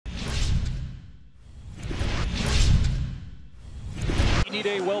Need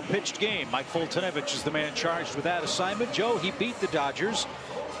a well-pitched game. Mike Foltynewicz is the man charged with that assignment. Joe, he beat the Dodgers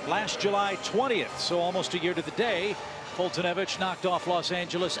last July 20th, so almost a year to the day. Foltynewicz knocked off Los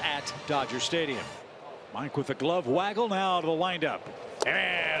Angeles at Dodger Stadium. Mike with a glove waggle now to the windup.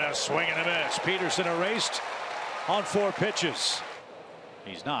 And a swing and a miss. Peterson erased on 4 pitches.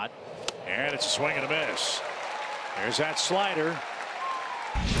 He's not. And it's a swing and a miss. There's that slider.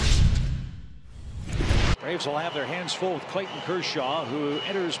 Braves will have their hands full with Clayton Kershaw, who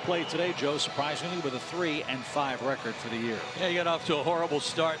enters play today, Joe, surprisingly, with a 3-5 record for the year. Yeah, he got off to a horrible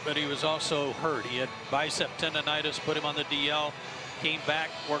start, but he was also hurt. He had bicep tendonitis, put him on the DL, came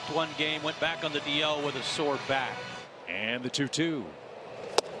back, worked 1 game, went back on the DL with a sore back. And the 2-2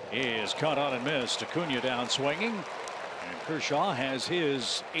 is caught on and missed. Acuna down swinging, and Kershaw has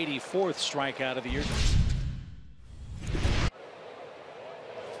his 84th strikeout of the year.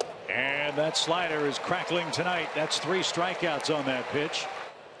 And that slider is crackling tonight. That's 3 strikeouts on that pitch.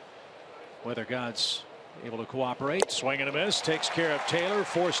 Weather gods able to cooperate. Swing and a miss. Takes care of Taylor.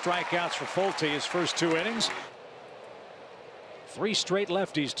 4 strikeouts for Folty his first 2 innings. 3 straight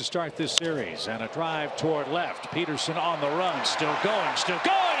lefties to start this series. And a drive toward left. Peterson on the run. Still going. Still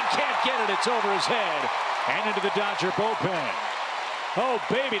going. Can't get it. It's over his head. And into the Dodger bullpen. Oh,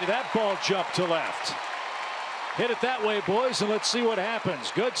 baby, did that ball jump to left. Hit it that way, boys, and let's see what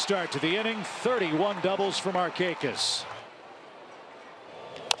happens. Good start to the inning. 31 doubles for Markakis.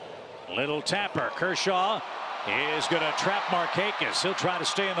 Little tapper. Kershaw is going to trap Markakis. He'll try to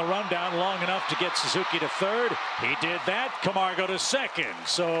stay in the rundown long enough to get Suzuki to third. He did that. Camargo to second.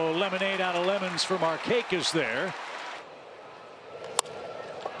 So lemonade out of lemons for Markakis there.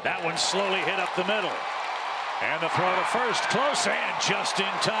 That one slowly hit up the middle. And the throw to first, close and just in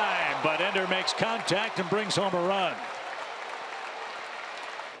time. But Ender makes contact and brings home a run.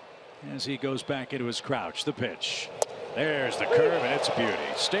 As he goes back into his crouch, the pitch. There's the curve, and it's a beauty.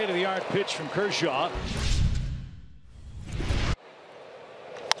 State-of-the-art pitch from Kershaw.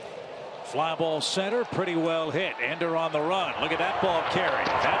 Fly ball center, pretty well hit. Ender on the run. Look at that ball carry.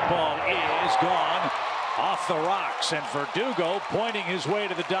 That ball is gone off the rocks. And Verdugo pointing his way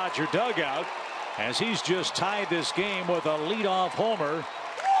to the Dodger dugout, as he's just tied this game with a leadoff homer.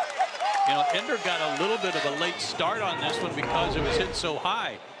 You know, Ender got a little bit of a late start on this one because it was hit so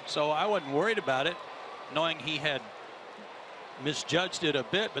high. So I wasn't worried about it, knowing he had misjudged it a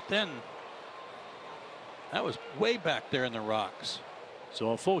bit. But then that was way back there in the rocks.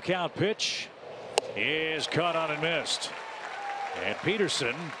 So a full count pitch is caught on and missed. And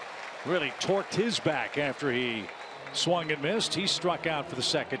Peterson really torqued his back after he swung and missed. He struck out for the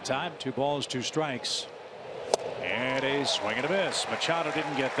 2nd time. 2 balls, 2 strikes. And a swing and a miss. Machado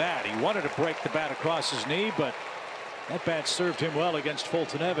didn't get that. He wanted to break the bat across his knee, but that bat served him well against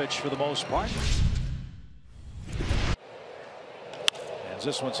Foltynewicz for the most part. As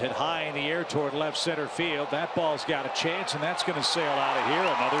this one's hit high in the air toward left center field. That ball's got a chance, and that's going to sail out of here.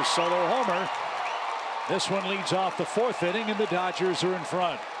 Another solo homer. This one leads off the 4th inning, and the Dodgers are in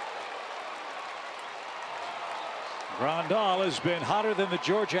front. Grandal has been hotter than the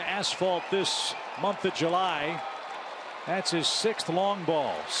Georgia asphalt this month of July. That's his 6th long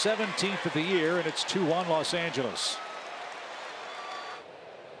ball, 17th of the year, and it's 2-1 Los Angeles.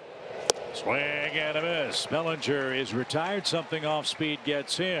 Swing and a miss. Bellinger is retired. Something off speed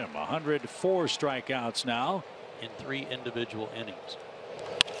gets him. 104 strikeouts now in 3 individual innings.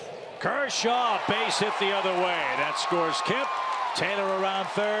 Kershaw, base hit the other way. That scores Kemp. Taylor around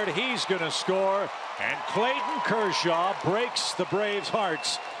third. He's going to score. And Clayton Kershaw breaks the Braves'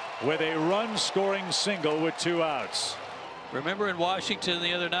 hearts with a run-scoring single with 2 outs. Remember in Washington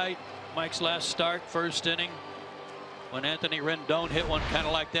the other night, Mike's last start, 1st inning, when Anthony Rendon hit one kind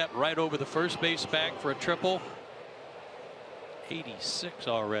of like that right over the first base bag for a triple. 86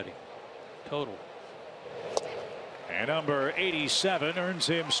 already total. And number 87 earns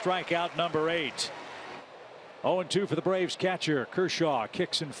him strikeout number 8. 0-2 for the Braves catcher. Kershaw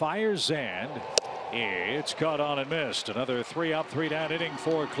kicks and fires, and it's caught on and missed. Another 3-up, 3-down inning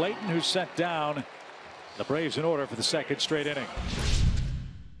for Clayton, who sent down the Braves in order for the 2nd straight inning.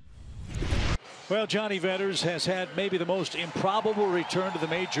 Well, Johnny Venters has had maybe the most improbable return to the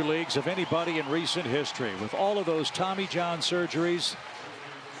major leagues of anybody in recent history. With all of those Tommy John surgeries,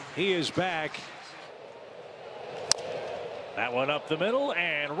 he is back. That one up the middle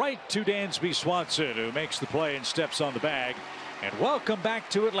and right to Dansby Swanson, who makes the play and steps on the bag. And welcome back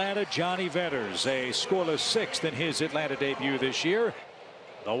to Atlanta, Johnny Venters, a scoreless 6th in his Atlanta debut this year.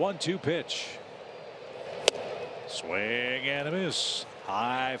 The 1-2 pitch. Swing and a miss.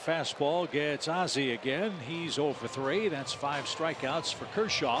 High fastball gets Ozzie again. He's 0 for 3. That's 5 strikeouts for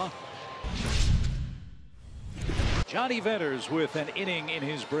Kershaw. Johnny Venters with an inning in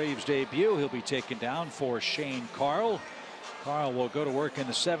his Braves debut. He'll be taken down for Shane Carl. Carl will go to work in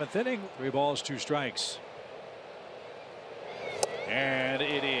the 7th inning. 3 balls, 2 strikes. And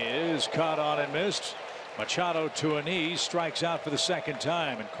it is caught on and missed. Machado to a knee, strikes out for the 2nd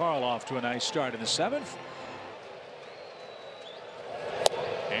time, and Carl off to a nice start in the 7th.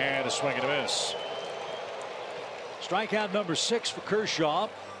 And a swing and a miss. Strikeout number 6 for Kershaw.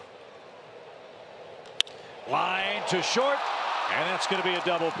 Line to short, and that's going to be a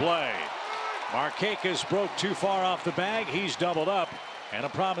double play. Markakis broke too far off the bag. He's doubled up, and a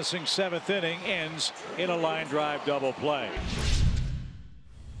promising 7th inning ends in a line drive double play.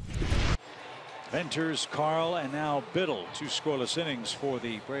 Venters, Carl, and now Biddle. 2 scoreless innings for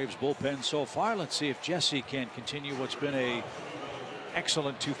the Braves bullpen so far. Let's see if Jesse can continue what's been a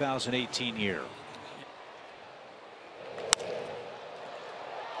excellent 2018 year.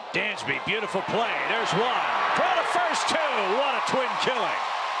 Dansby, beautiful play. There's one. Throw to first, 2. What a twin killing.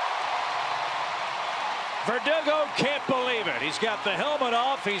 Verdugo can't believe it. He's got the helmet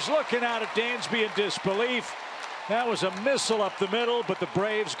off. He's looking out at Dansby in disbelief. That was a missile up the middle, but the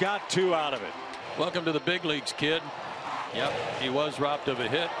Braves got 2 out of it. Welcome to the big leagues, kid. Yep, he was robbed of a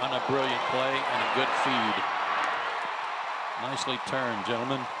hit on a brilliant play and a good feed. Nicely turned,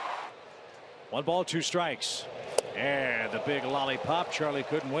 gentlemen. 1 ball, 2 strikes. And the big lollipop. Charlie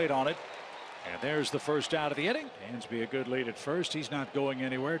couldn't wait on it. And there's the first out of the inning. Dansby a good lead at first. He's not going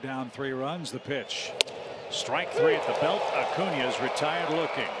anywhere. Down 3 runs. The pitch. Strike 3 at the belt. Acuna's retired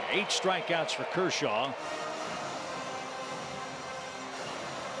looking. 8 strikeouts for Kershaw.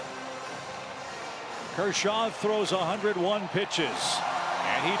 Kershaw throws 101 pitches,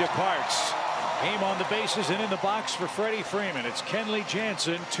 and he departs. Game on the bases and in the box for Freddie Freeman. It's Kenley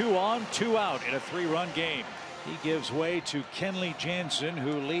Jansen, 2 on, 2 out in a 3-run game. He gives way to Kenley Jansen,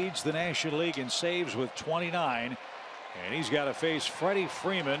 who leads the National League in saves with 29, and he's got to face Freddie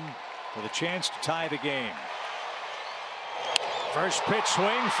Freeman with a chance to tie the game. First pitch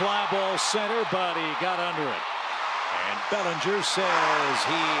swing, fly ball center, but he got under it. And Bellinger says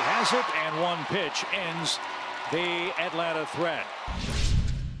he has it, and 1 pitch ends the Atlanta threat.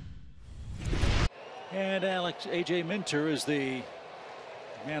 And A.J. Minter is the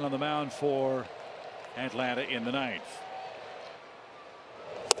man on the mound for Atlanta in the 9th.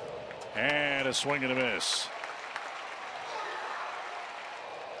 And a swing and a miss.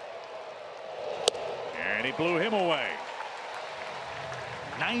 And he blew him away.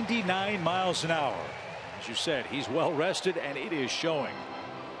 99 miles an hour. As you said, he's well rested, and it is showing.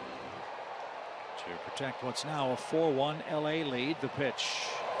 To protect what's now a 4-1 LA lead. The pitch.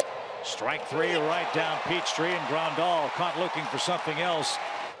 Strike 3 right down Peachtree, and Grandal caught looking for something else.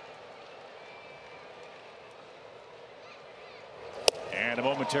 And a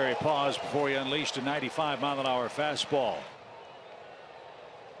momentary pause before he unleashed a 95-mile-an-hour fastball.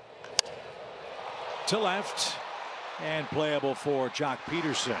 To left. And playable for Jock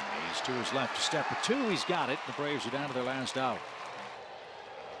Peterson. He's to his left, a step or 2. He's got it. The Braves are down to their last out.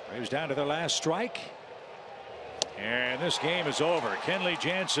 Braves down to their last strike. And this game is over. Kenley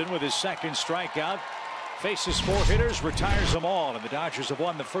Jansen with his 2nd strikeout. Faces 4 hitters, retires them all. And the Dodgers have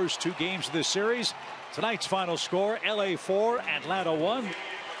won the first 2 games of this series. Tonight's final score, LA 4, Atlanta 1.